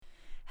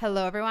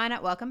Hello, everyone.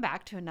 Welcome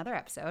back to another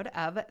episode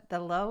of the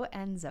Lo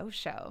and Zoe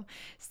Show.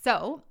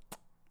 So,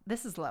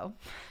 this is Lo,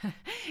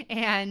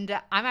 and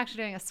I'm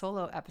actually doing a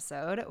solo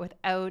episode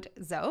without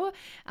Zoe,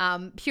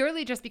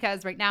 purely just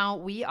because right now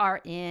we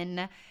are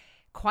in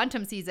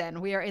quantum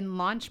season. We are in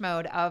launch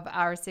mode of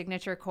our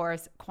signature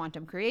course,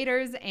 Quantum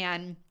Creators,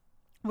 and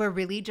we're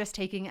really just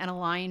taking an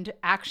aligned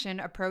action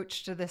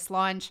approach to this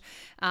launch.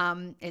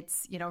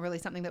 It's, really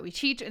something that we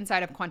teach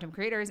inside of Quantum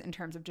Creators in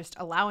terms of just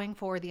allowing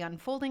for the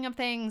unfolding of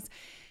things,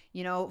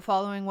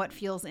 following what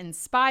feels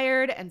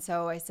inspired. And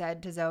so I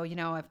said to Zoe,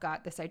 I've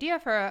got this idea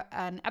for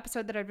an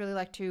episode that I'd really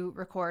like to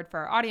record for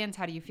our audience.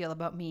 How do you feel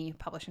about me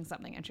publishing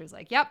something? And she was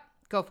like, yep.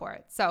 Go for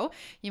it. So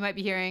you might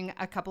be hearing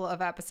a couple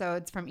of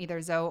episodes from either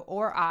Zoe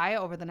or I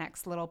over the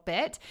next little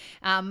bit.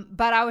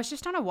 But I was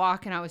just on a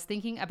walk and I was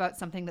thinking about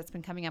something that's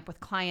been coming up with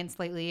clients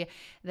lately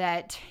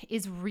that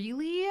is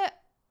really,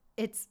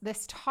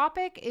 this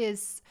topic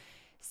is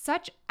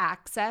such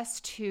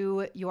access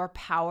to your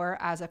power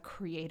as a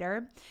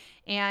creator.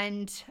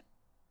 And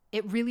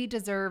it really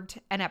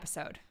deserved an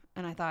episode.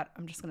 And I thought,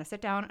 I'm just going to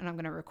sit down and I'm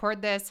going to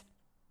record this.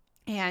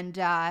 And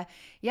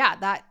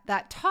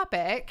that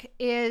topic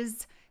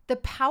is the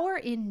power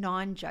in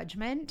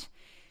non-judgment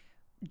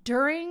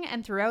during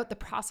and throughout the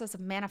process of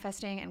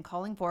manifesting and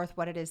calling forth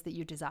what it is that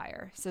you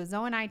desire. So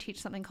Zoe and I teach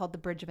something called the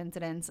Bridge of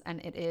Incidence,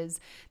 and it is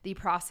the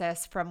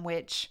process from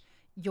which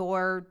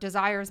your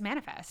desires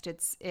manifest.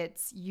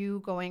 It's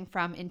you going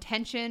from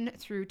intention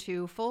through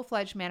to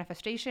full-fledged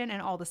manifestation and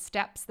all the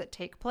steps that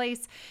take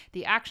place,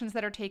 the actions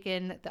that are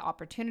taken, the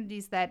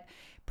opportunities that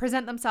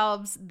present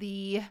themselves,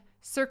 the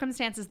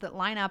circumstances that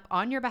line up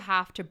on your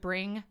behalf to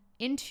bring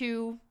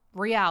into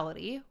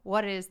reality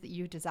what it is that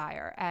you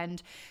desire.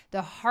 And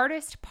the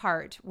hardest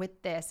part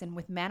with this and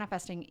with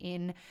manifesting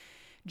in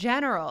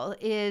general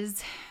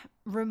is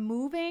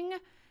removing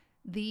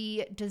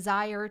the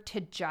desire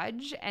to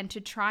judge and to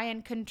try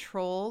and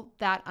control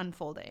that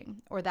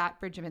unfolding or that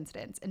bridge of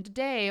incidence. And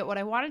today, what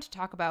I wanted to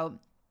talk about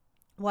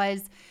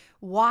was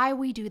why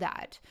we do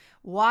that,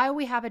 why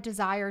we have a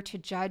desire to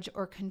judge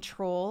or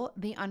control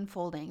the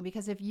unfolding.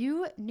 Because if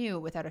you knew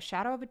without a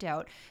shadow of a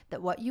doubt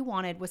that what you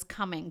wanted was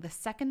coming the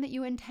second that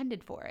you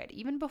intended for it,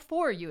 even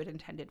before you had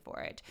intended for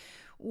it,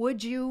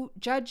 would you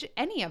judge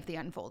any of the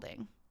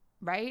unfolding,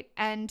 right?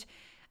 And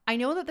I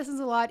know that this is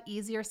a lot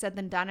easier said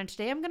than done. And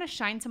today I'm going to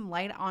shine some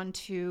light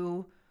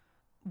onto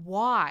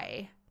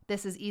why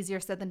this is easier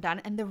said than done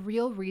and the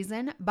real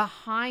reason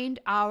behind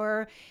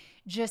our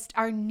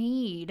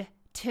need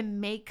to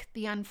make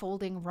the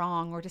unfolding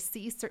wrong or to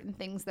see certain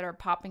things that are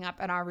popping up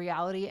in our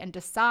reality and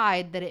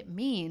decide that it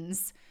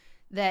means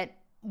that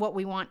what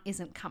we want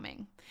isn't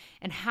coming,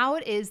 and how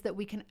it is that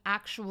we can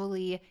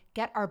actually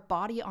get our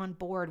body on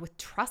board with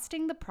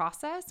trusting the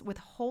process, with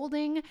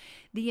holding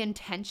the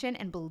intention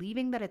and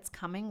believing that it's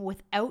coming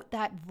without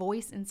that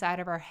voice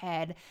inside of our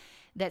head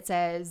that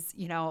says,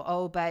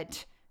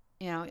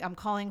 I'm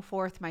calling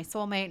forth my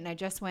soulmate and I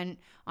just went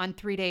on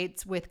 3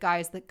 dates with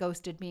guys that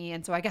ghosted me.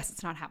 And so I guess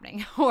it's not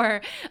happening.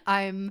 Or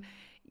I'm,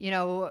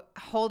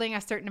 holding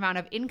a certain amount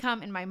of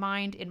income in my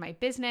mind in my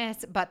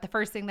business. But the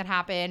first thing that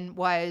happened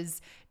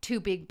was 2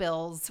 big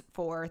bills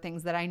for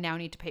things that I now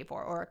need to pay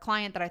for, or a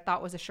client that I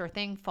thought was a sure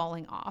thing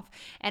falling off.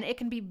 And it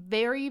can be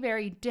very,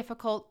 very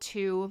difficult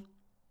to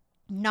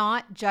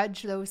not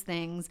judge those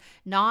things,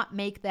 not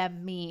make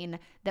them mean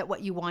that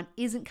what you want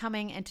isn't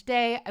coming. And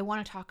today I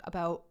want to talk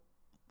about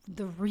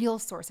the real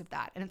source of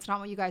that. And it's not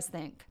what you guys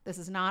think. This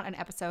is not an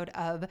episode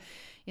of,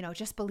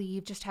 just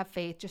believe, just have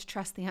faith, just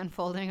trust the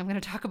unfolding. I'm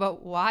going to talk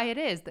about why it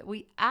is that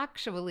we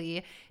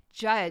actually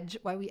judge,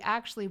 why we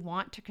actually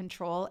want to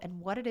control,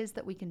 and what it is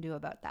that we can do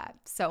about that.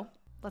 So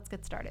let's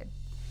get started.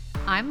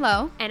 I'm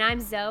Lo. And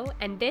I'm Zoe,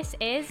 and this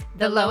is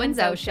The Lo and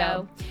Zoe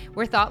Show.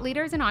 We're thought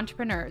leaders and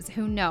entrepreneurs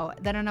who know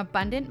that an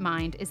abundant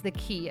mind is the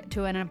key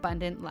to an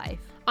abundant life.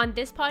 On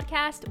this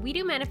podcast, we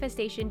do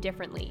manifestation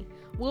differently.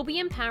 We'll be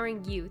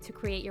empowering you to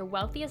create your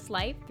wealthiest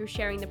life through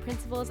sharing the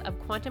principles of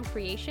quantum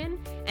creation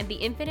and the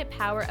infinite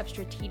power of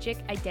strategic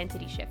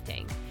identity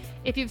shifting.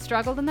 If you've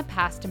struggled in the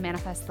past to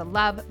manifest the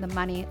love, the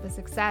money, the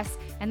success,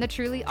 and the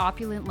truly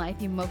opulent life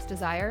you most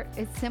desire,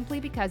 it's simply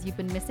because you've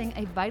been missing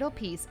a vital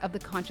piece of the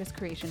conscious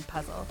creation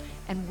puzzle,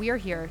 and we're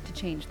here to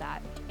change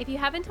that. If you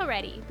haven't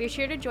already, be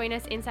sure to join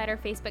us inside our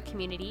Facebook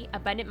community,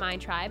 Abundant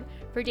Mind Tribe,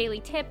 for daily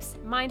tips,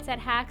 mindset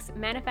hacks,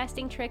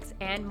 manifesting tricks,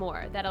 and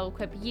more that'll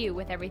equip you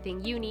with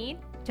everything you need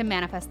to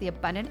manifest the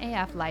abundant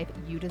AF life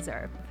you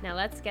deserve. Now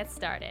let's get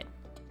started.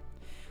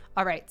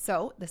 All right,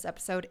 so this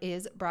episode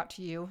is brought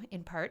to you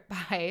in part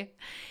by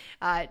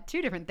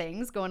 2 different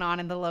things going on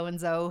in the Lo and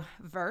Zoe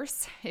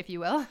verse, if you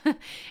will.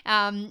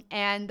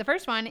 And the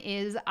first one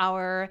is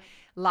our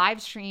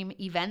live stream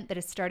event that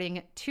is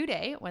starting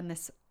today when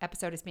this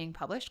episode is being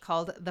published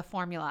called The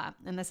Formula.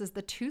 And this is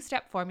the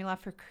 2-step formula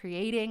for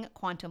creating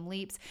quantum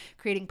leaps,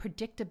 creating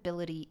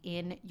predictability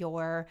in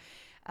your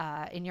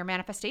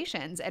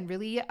manifestations, and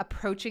really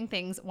approaching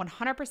things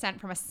 100%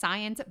 from a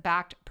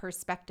science-backed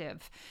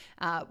perspective.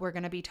 We're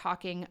going to be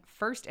talking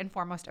first and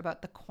foremost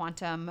about the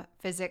quantum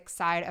physics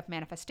side of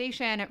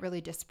manifestation,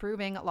 really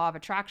disproving law of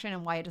attraction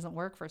and why it doesn't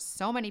work for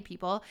so many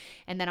people.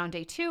 And then on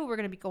day 2, we're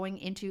going to be going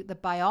into the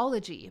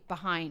biology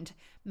behind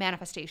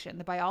manifestation,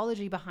 the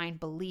biology behind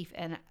belief,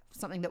 and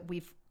something that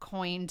we've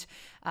coined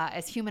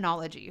as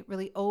humanology,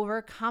 really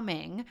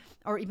overcoming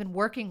or even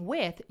working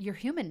with your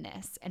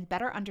humanness and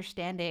better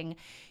understanding,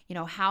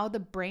 how the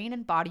brain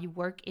and body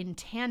work in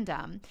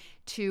tandem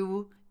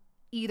to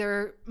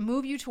either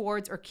move you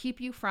towards or keep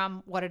you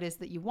from what it is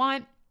that you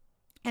want.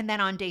 And then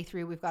on day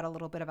 3, we've got a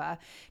little bit of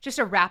just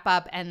a wrap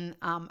up and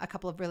a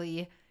couple of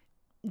really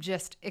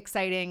just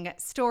exciting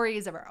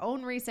stories of our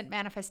own recent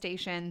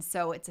manifestations.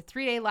 So it's a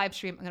 3-day live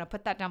stream. I'm going to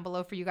put that down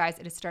below for you guys.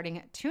 It is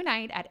starting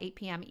tonight at 8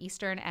 p.m.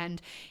 Eastern.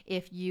 And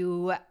if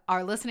you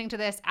are listening to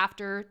this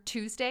after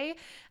Tuesday,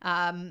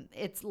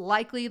 it's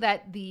likely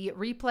that the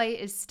replay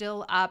is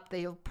still up.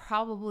 They'll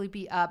probably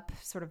be up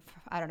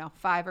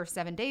 5 or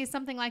 7 days,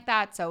 something like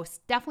that. So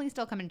definitely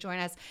still come and join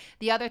us.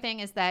 The other thing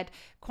is that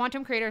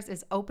Quantum Creators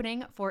is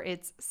opening for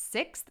its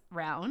 6th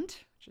round,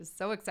 which is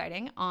so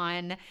exciting,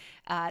 on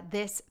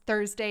this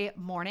Thursday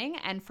morning.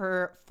 And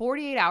for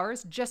 48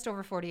 hours, just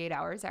over 48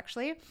 hours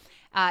actually,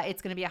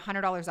 it's going to be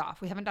 $100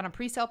 off. We haven't done a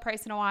pre-sale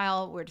price in a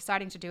while. We're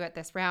deciding to do it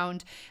this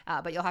round,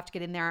 but you'll have to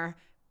get in there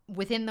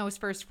within those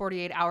first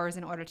 48 hours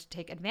in order to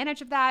take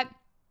advantage of that.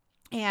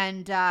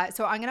 And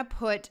so I'm going to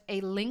put a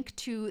link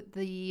to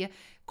the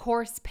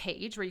course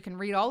page where you can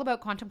read all about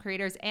Quantum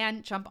Creators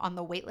and jump on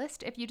the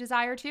waitlist if you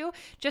desire to,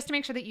 just to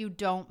make sure that you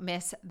don't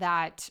miss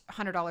that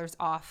 $100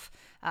 off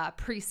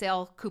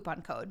pre-sale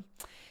coupon code.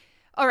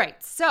 All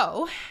right,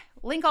 so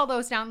link all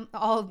those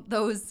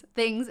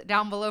things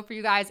down below for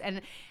you guys.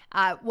 And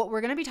what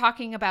we're going to be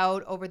talking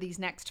about over these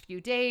next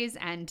few days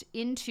and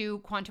into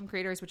Quantum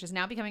Creators, which is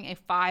now becoming a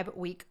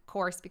 5-week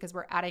course because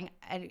we're adding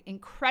an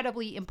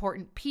incredibly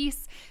important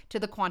piece to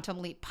the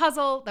Quantum Leap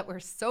puzzle that we're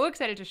so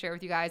excited to share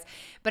with you guys.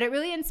 But it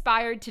really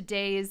inspired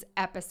today's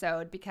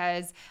episode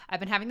because I've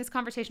been having this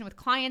conversation with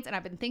clients and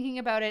I've been thinking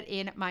about it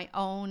in my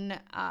own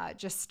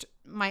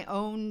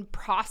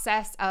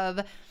process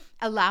of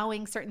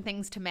allowing certain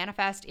things to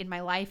manifest in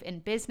my life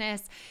and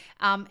business,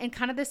 and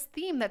kind of this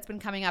theme that's been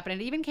coming up. And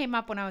it even came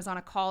up when I was on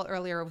a call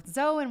earlier with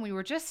Zoe, and we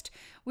were just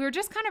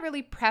kind of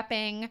really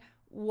prepping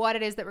what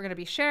it is that we're going to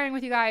be sharing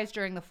with you guys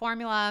during the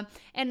formula,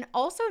 and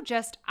also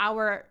just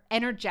our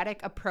energetic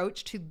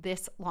approach to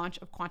this launch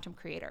of Quantum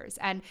Creators.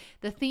 And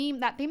that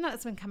theme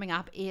that's been coming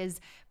up is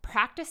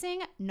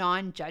practicing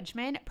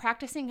non-judgment,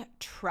 practicing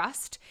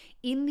trust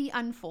in the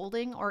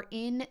unfolding, or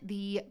in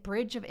the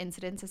bridge of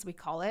incidents, as we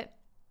call it,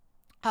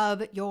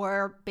 of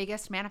your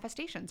biggest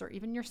manifestations or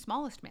even your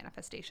smallest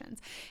manifestations.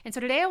 And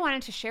so today I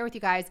wanted to share with you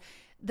guys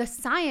the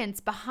science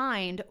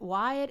behind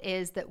why it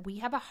is that we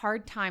have a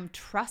hard time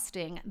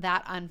trusting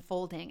that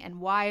unfolding, and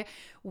why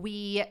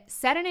we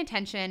set an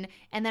intention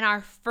and then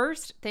our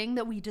first thing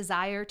that we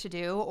desire to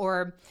do,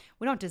 or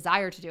we don't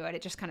desire to do it,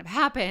 it just kind of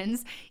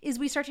happens, is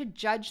we start to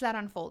judge that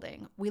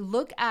unfolding. We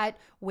look at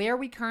where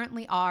we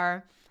currently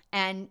are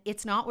and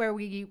it's not where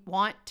we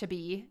want to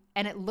be,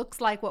 and it looks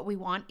like what we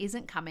want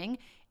isn't coming,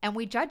 and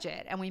we judge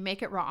it and we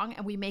make it wrong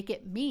and we make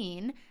it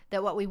mean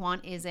that what we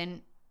want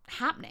isn't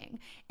happening.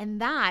 And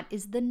that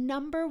is the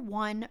number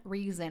one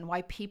reason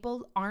why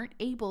people aren't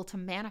able to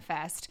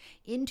manifest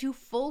into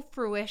full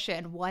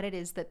fruition what it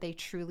is that they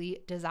truly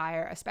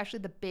desire, especially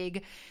the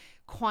big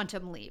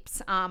quantum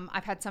leaps.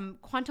 I've had some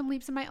quantum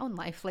leaps in my own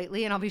life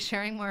lately, and I'll be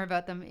sharing more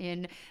about them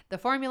in the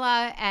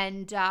formula.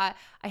 And I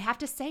have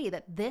to say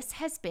that this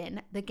has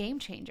been the game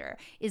changer,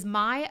 is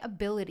my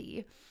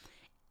ability.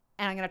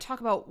 And I'm going to talk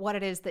about what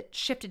it is that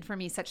shifted for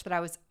me such that I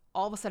was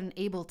all of a sudden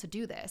able to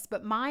do this,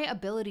 but my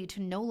ability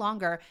to no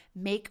longer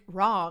make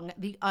wrong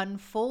the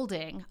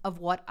unfolding of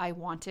what I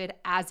wanted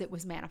as it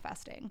was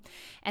manifesting.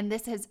 And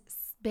this has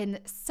been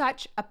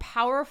such a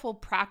powerful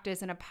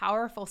practice and a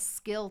powerful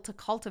skill to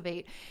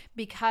cultivate,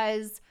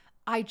 because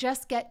I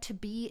just get to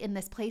be in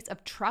this place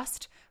of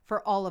trust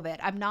for all of it.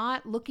 I'm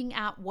not looking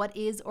at what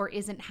is or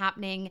isn't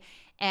happening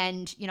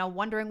and,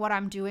 wondering what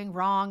I'm doing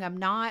wrong. I'm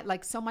not,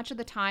 like, so much of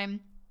the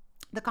time,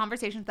 the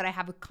conversations that I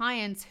have with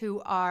clients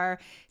who are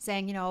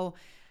saying,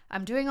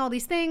 I'm doing all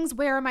these things,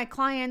 where are my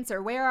clients,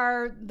 or where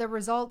are the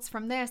results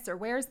from this, or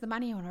where's the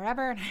money, or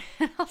whatever.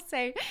 And I'll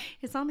say,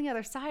 it's on the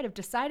other side of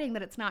deciding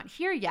that it's not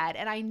here yet.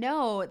 And I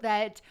know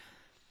that,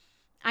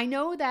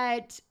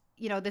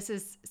 this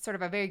is sort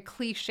of a very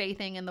cliche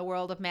thing in the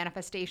world of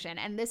manifestation.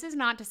 And this is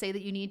not to say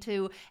that you need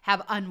to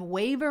have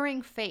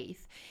unwavering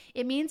faith.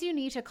 It means you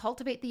need to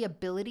cultivate the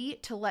ability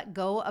to let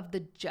go of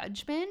the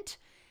judgment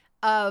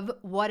of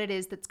what it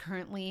is that's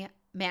currently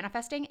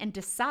manifesting and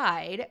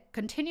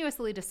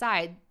continuously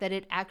decide that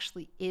it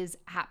actually is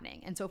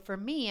happening. And so for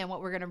me, and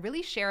what we're going to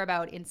really share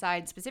about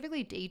inside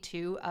specifically day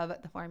 2 of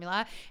the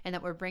formula, and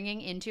that we're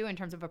bringing into in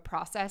terms of a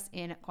process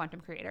in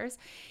Quantum Creators,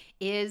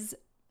 is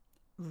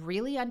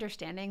really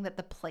understanding that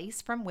the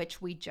place from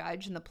which we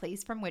judge and the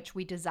place from which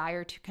we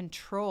desire to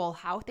control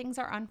how things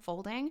are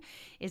unfolding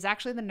is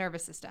actually the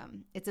nervous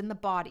system. It's in the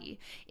body.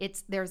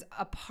 There's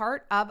a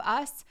part of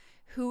us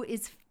who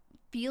is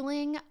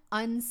feeling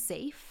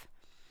unsafe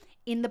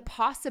in the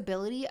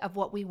possibility of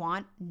what we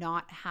want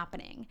not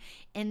happening.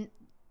 And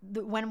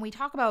when we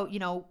talk about,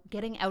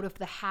 getting out of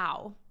the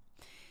how,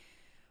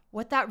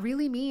 what that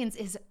really means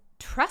is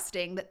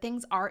trusting that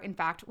things are in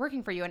fact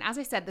working for you. And as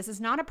I said, this is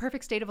not a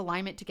perfect state of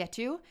alignment to get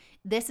to.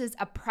 This is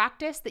a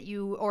practice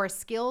or a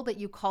skill that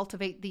you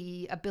cultivate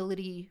the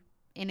ability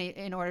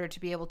in order to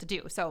be able to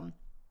do. So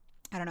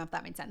I don't know if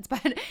that made sense,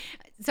 but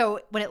so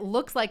when it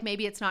looks like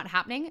maybe it's not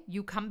happening,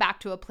 you come back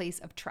to a place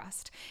of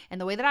trust.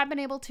 And the way that I've been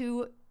able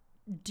to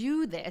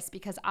do this,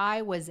 because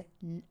I was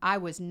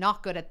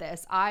not good at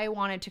this. I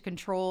wanted to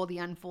control the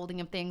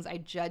unfolding of things. I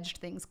judged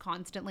things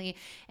constantly.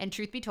 And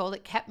truth be told,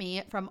 it kept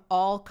me from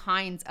all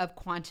kinds of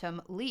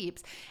quantum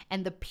leaps.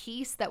 And the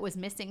piece that was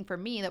missing for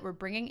me that we're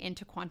bringing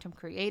into Quantum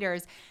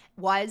Creators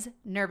was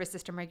nervous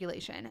system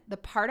regulation. The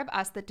part of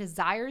us that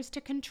desires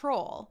to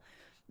control,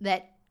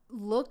 that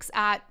looks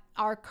at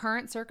our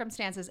current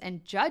circumstances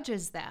and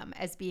judges them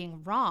as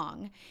being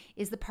wrong,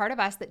 is the part of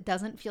us that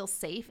doesn't feel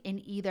safe in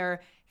either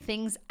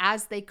things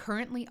as they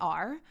currently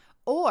are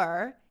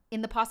or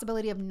in the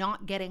possibility of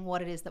not getting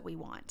what it is that we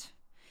want.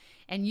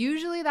 And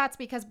usually that's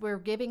because we're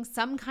giving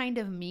some kind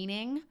of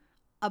meaning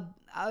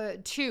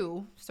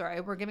to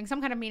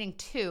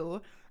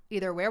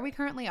either where we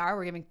currently are,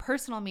 we're giving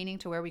personal meaning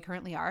to where we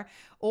currently are,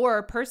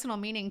 or personal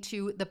meaning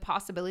to the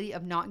possibility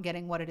of not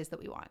getting what it is that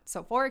we want.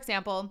 So for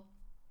example,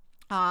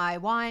 I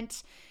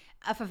want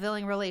a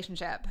fulfilling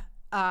relationship.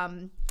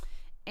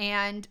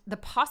 And the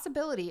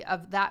possibility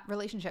of that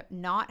relationship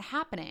not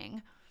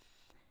happening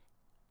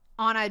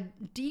on a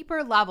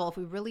deeper level, if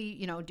we really,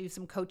 do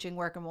some coaching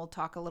work, and we'll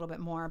talk a little bit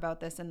more about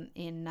this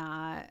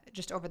in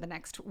just over the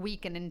next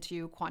week and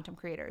into Quantum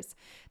Creators.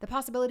 The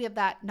possibility of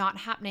that not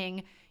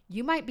happening,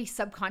 you might be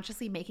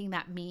subconsciously making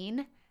that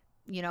mean,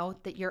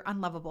 that you're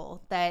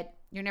unlovable, that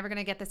you're never going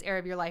to get this area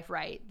of your life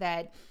right,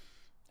 that,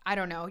 I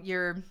don't know,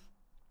 you're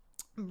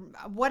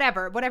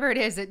whatever it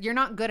is, you're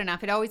not good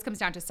enough. It always comes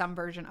down to some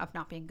version of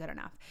not being good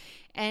enough.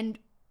 And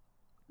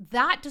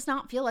that does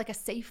not feel like a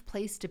safe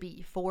place to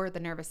be for the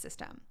nervous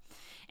system.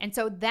 And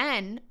so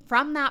then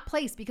from that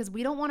place, because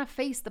we don't want to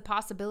face the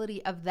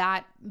possibility of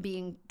that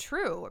being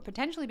true or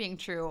potentially being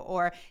true,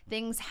 or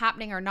things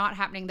happening or not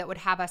happening that would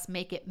have us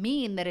make it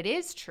mean that it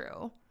is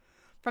true,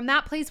 from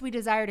that place we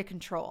desire to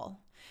control.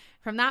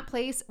 From that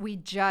place, we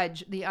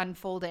judge the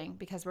unfolding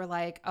because we're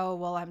like, oh,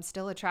 well, I'm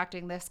still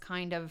attracting this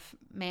kind of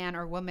man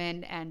or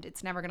woman and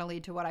it's never going to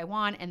lead to what I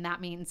want. And that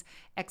means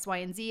X, Y,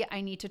 and Z.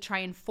 I need to try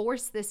and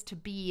force this to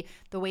be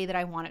the way that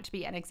I want it to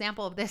be. An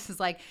example of this is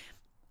like,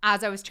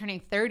 as I was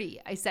turning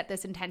 30, I set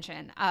this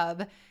intention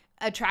of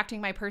attracting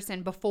my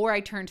person before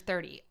I turned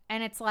 30.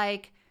 And it's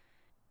like,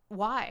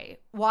 why?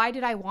 Why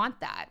did I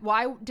want that?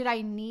 Why did I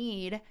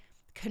need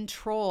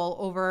control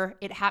over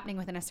it happening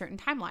within a certain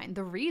timeline?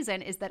 The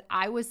reason is that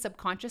I was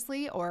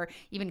subconsciously, or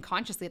even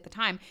consciously at the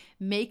time,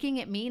 making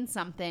it mean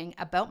something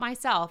about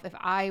myself if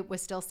I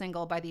was still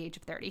single by the age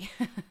of 30.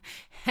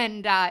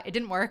 And it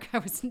didn't work. I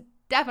was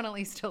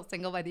definitely still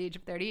single by the age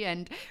of 30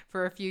 and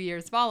for a few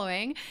years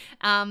following.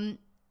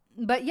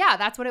 But yeah,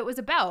 that's what it was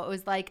about. It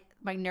was like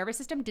my nervous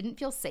system didn't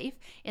feel safe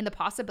in the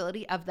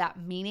possibility of that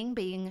meaning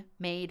being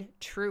made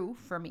true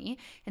for me.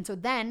 And so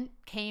then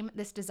came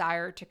this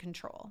desire to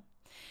control.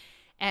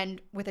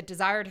 And with a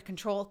desire to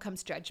control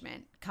comes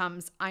judgment,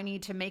 I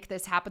need to make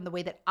this happen the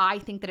way that I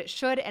think that it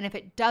should. And if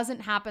it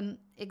doesn't happen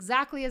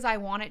exactly as I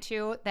want it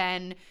to,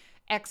 then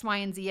X, Y,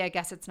 and Z, I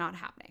guess it's not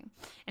happening.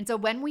 And so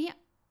when we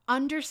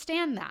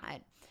understand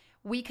that,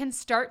 we can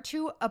start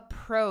to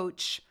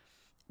approach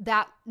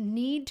that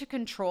need to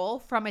control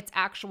from its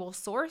actual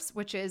source,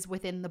 which is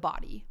within the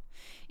body.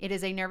 It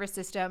is a nervous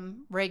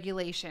system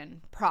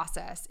regulation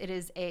process. It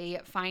is a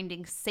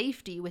finding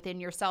safety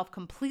within yourself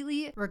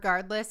completely,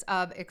 regardless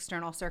of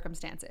external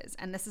circumstances.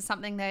 And this is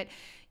something that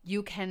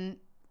you can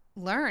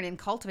learn and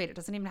cultivate. It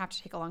doesn't even have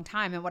to take a long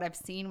time. And what I've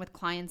seen with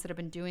clients that have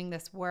been doing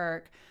this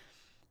work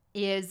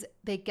is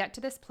they get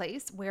to this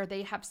place where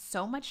they have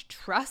so much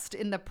trust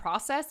in the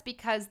process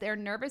because their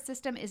nervous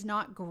system is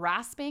not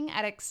grasping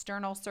at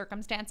external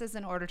circumstances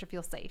in order to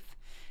feel safe.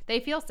 They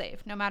feel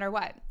safe no matter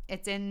what.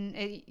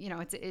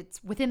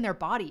 It's within their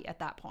body at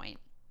that point.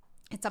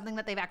 It's something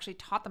that they've actually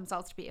taught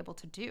themselves to be able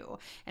to do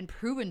and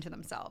proven to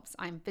themselves.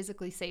 I'm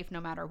physically safe no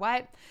matter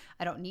what.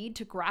 I don't need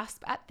to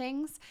grasp at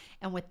things.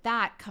 And with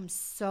that comes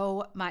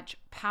so much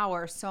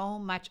power, so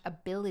much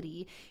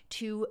ability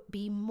to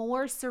be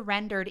more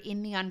surrendered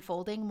in the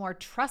unfolding, more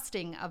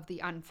trusting of the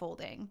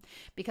unfolding.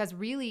 Because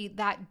really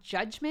that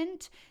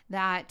judgment,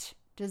 that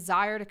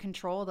desire to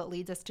control that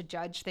leads us to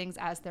judge things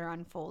as they're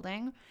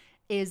unfolding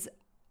is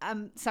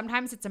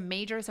Sometimes it's a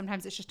major,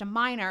 sometimes it's just a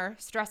minor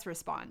stress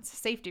response,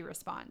 safety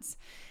response.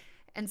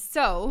 And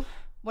so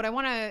what I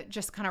want to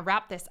just kind of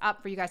wrap this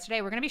up for you guys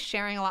today, we're going to be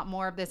sharing a lot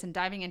more of this and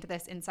diving into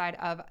this inside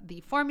of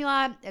the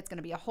formula. It's going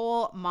to be a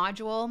whole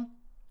module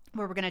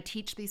where we're going to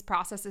teach these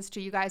processes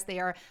to you guys. They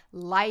are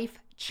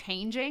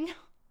life-changing.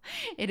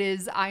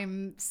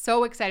 I'm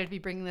so excited to be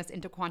bringing this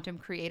into quantum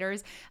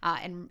creators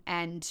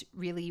and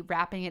really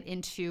wrapping it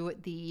into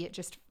the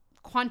just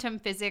quantum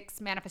physics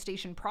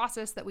manifestation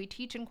process that we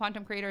teach in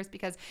quantum creators,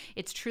 because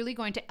it's truly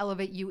going to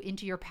elevate you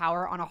into your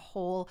power on a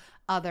whole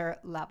other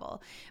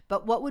level.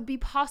 But what would be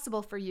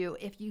possible for you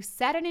if you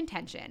set an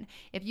intention,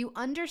 if you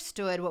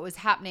understood what was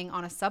happening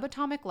on a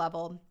subatomic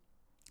level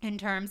in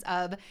terms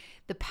of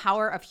the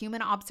power of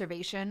human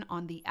observation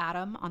on the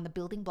atom, on the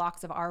building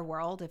blocks of our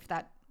world? If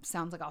that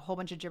sounds like a whole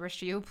bunch of gibberish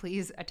to you,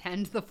 please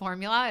attend the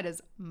formula. It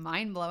is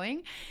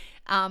mind-blowing.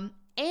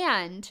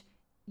 And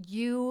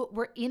you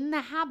were in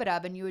the habit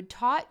of, and you had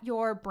taught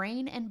your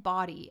brain and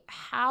body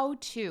how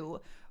to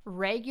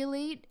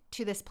regulate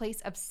to this place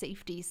of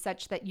safety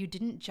such that you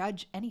didn't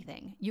judge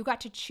anything. You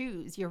got to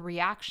choose your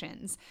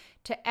reactions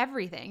to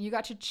everything. You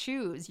got to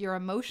choose your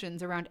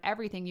emotions around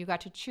everything. You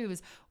got to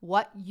choose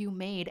what you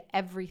made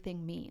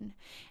everything mean.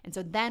 And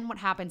so then what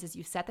happens is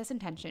you set this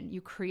intention, you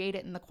create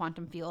it in the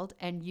quantum field,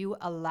 and you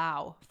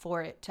allow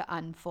for it to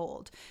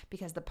unfold,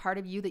 because the part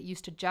of you that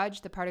used to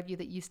judge, the part of you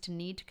that used to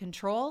need to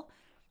control,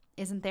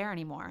 isn't there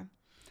anymore.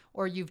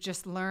 Or you've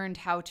just learned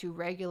how to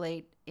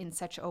regulate in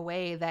such a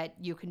way that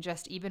you can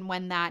just, even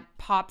when that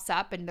pops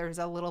up and there's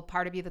a little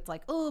part of you that's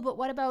like, oh, but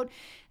what about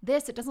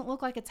this? It doesn't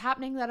look like it's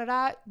happening,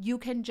 you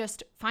can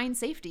just find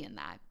safety in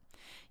that.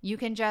 You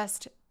can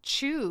just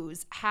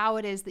choose how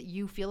it is that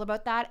you feel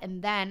about that,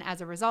 and then as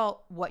a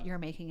result, what you're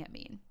making it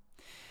mean.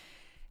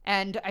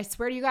 And I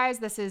swear to you guys,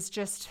 this is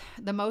just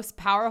the most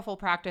powerful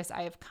practice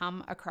I have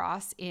come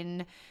across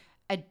in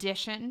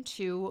addition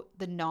to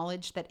the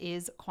knowledge that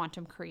is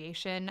quantum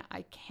creation.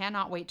 I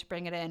cannot wait to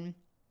bring it in.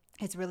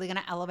 It's really going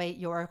to elevate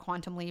your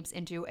quantum leaps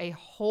into a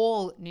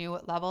whole new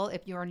level.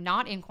 If you're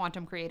not in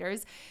quantum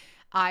creators,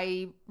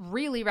 I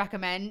really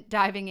recommend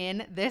diving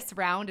in this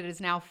round. It is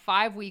now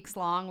 5 weeks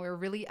long. We're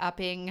really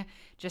upping,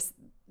 just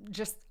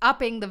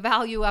upping the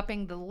value,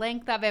 upping the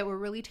length of it. We're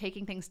really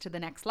taking things to the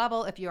next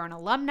level. If you're an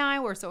alumni,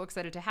 we're so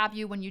excited to have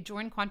you. When you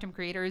join Quantum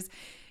Creators,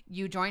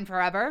 you join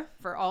forever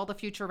for all the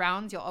future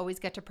rounds. You'll always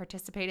get to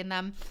participate in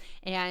them.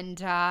 And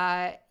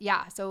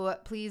so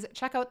please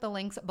check out the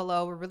links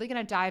below. We're really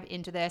going to dive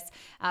into this,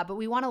 but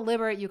we want to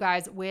liberate you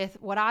guys with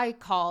what I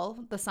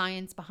call the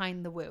science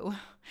behind the woo.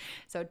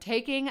 So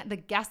taking the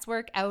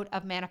guesswork out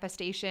of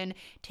manifestation,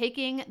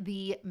 taking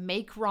the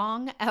make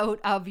wrong out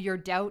of your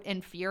doubt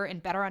and fear,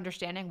 and better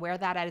understanding where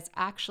that is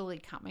actually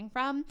coming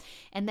from,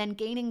 and then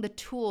gaining the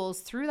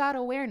tools through that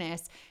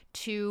awareness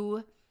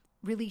to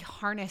really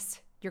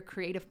harness your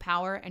creative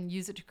power and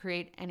use it to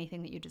create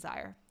anything that you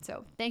desire.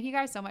 So thank you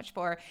guys so much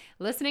for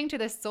listening to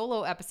this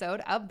solo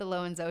episode of The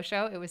Lo and Zo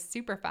Show. It was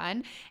super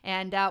fun.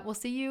 And we'll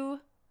see you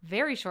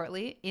very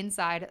shortly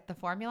inside the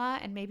formula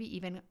and maybe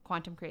even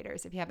Quantum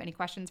Creators. If you have any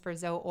questions for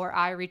Zo or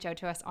I, reach out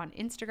to us on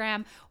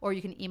Instagram, or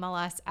you can email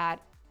us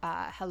at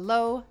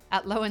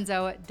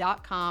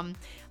hello@loandzo.com.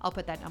 I'll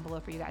put that down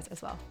below for you guys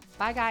as well.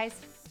 Bye, guys.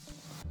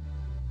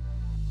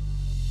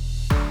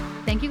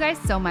 Thank you guys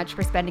so much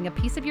for spending a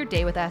piece of your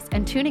day with us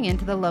and tuning in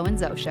to the Lo and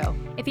Zo Show.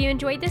 If you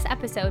enjoyed this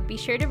episode, be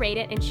sure to rate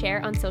it and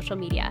share on social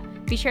media.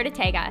 Be sure to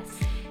tag us.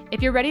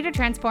 If you're ready to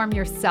transform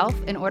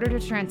yourself in order to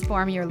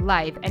transform your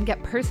life and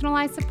get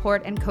personalized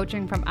support and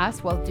coaching from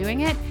us while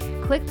doing it,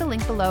 click the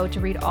link below to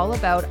read all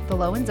about the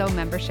Lo and Zo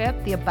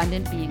membership, the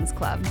Abundant Beings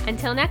Club.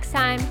 Until next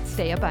time,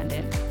 stay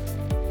abundant.